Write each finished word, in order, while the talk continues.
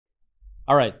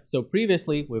Alright, so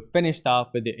previously we finished off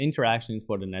with the interactions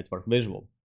for the network visual.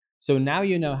 So now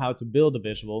you know how to build a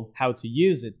visual, how to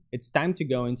use it, it's time to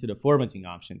go into the formatting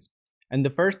options. And the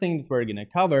first thing that we're going to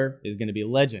cover is going to be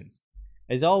legends.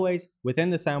 As always, within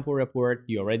the sample report,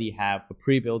 you already have a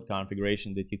pre-built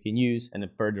configuration that you can use and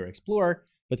further explore,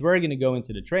 but we're going to go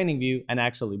into the training view and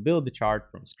actually build the chart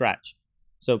from scratch.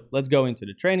 So let's go into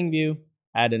the training view,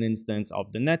 add an instance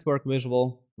of the network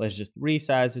visual. Let's just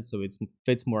resize it so it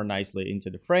fits more nicely into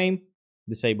the frame.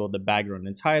 Disable the background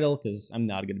and title because I'm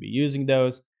not going to be using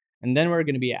those. And then we're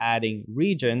going to be adding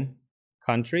region,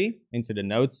 country into the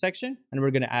notes section, and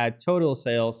we're going to add total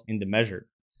sales in the measure.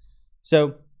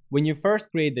 So when you first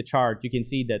create the chart, you can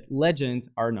see that legends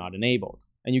are not enabled.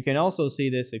 And you can also see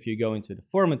this if you go into the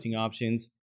formatting options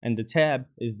and the tab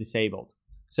is disabled.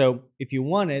 So if you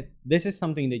want it, this is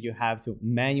something that you have to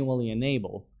manually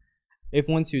enable. If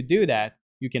once you do that,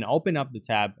 you can open up the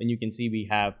tab and you can see we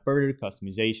have further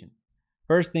customization.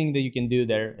 First thing that you can do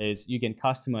there is you can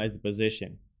customize the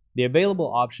position. The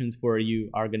available options for you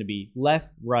are going to be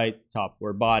left, right, top,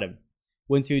 or bottom.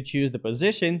 Once you choose the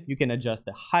position, you can adjust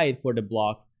the height for the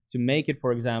block to make it,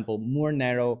 for example, more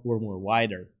narrow or more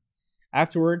wider.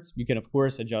 Afterwards, you can of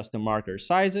course adjust the marker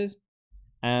sizes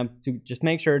to just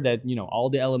make sure that all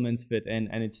the elements fit in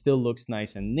and it still looks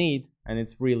nice and neat and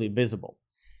it's really visible.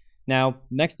 Now,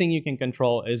 next thing you can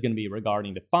control is going to be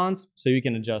regarding the fonts. So you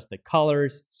can adjust the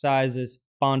colors, sizes,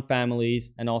 font families,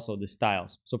 and also the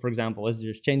styles. So for example, let's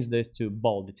just change this to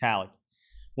bold italic.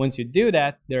 Once you do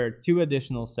that, there are two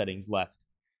additional settings left.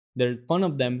 One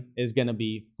of them is going to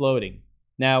be floating.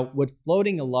 Now, what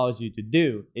floating allows you to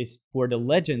do is for the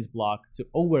legends block to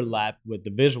overlap with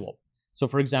the visual. So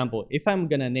for example, if I'm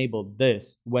going to enable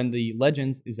this when the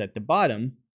legends is at the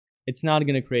bottom, it's not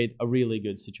going to create a really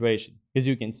good situation because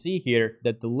you can see here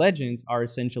that the legends are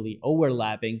essentially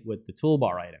overlapping with the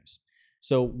toolbar items.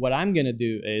 So what I'm going to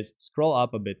do is scroll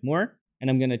up a bit more and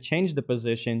I'm going to change the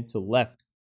position to left.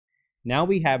 Now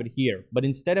we have it here, but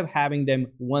instead of having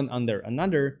them one under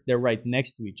another, they're right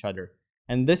next to each other.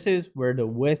 And this is where the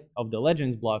width of the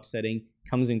legends block setting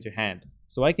comes into hand.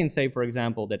 So I can say, for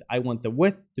example, that I want the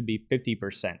width to be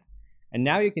 50%. And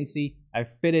now you can see I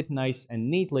fit it nice and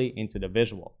neatly into the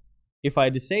visual. If I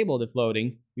disable the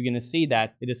floating, you're going to see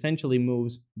that it essentially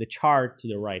moves the chart to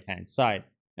the right-hand side.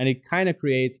 And it kind of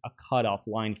creates a cutoff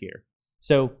line here.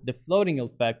 So the floating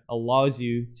effect allows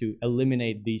you to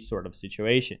eliminate these sort of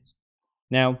situations.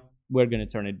 Now we're going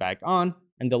to turn it back on.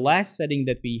 And the last setting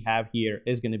that we have here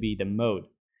is going to be the mode.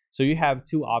 So you have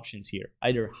two options here,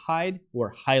 either hide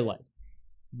or highlight.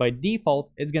 By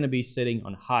default, it's going to be sitting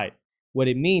on hide. What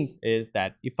it means is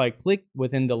that if I click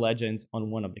within the legends on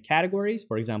one of the categories,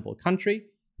 for example, country,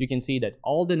 you can see that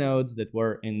all the nodes that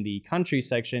were in the country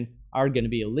section are going to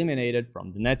be eliminated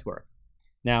from the network.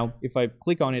 Now, if I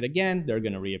click on it again, they're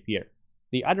going to reappear.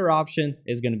 The other option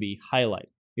is going to be highlight.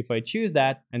 If I choose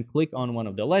that and click on one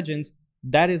of the legends,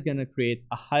 that is going to create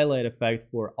a highlight effect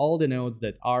for all the nodes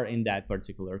that are in that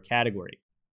particular category.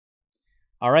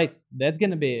 All right, that's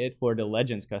going to be it for the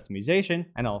legends customization,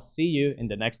 and I'll see you in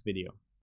the next video.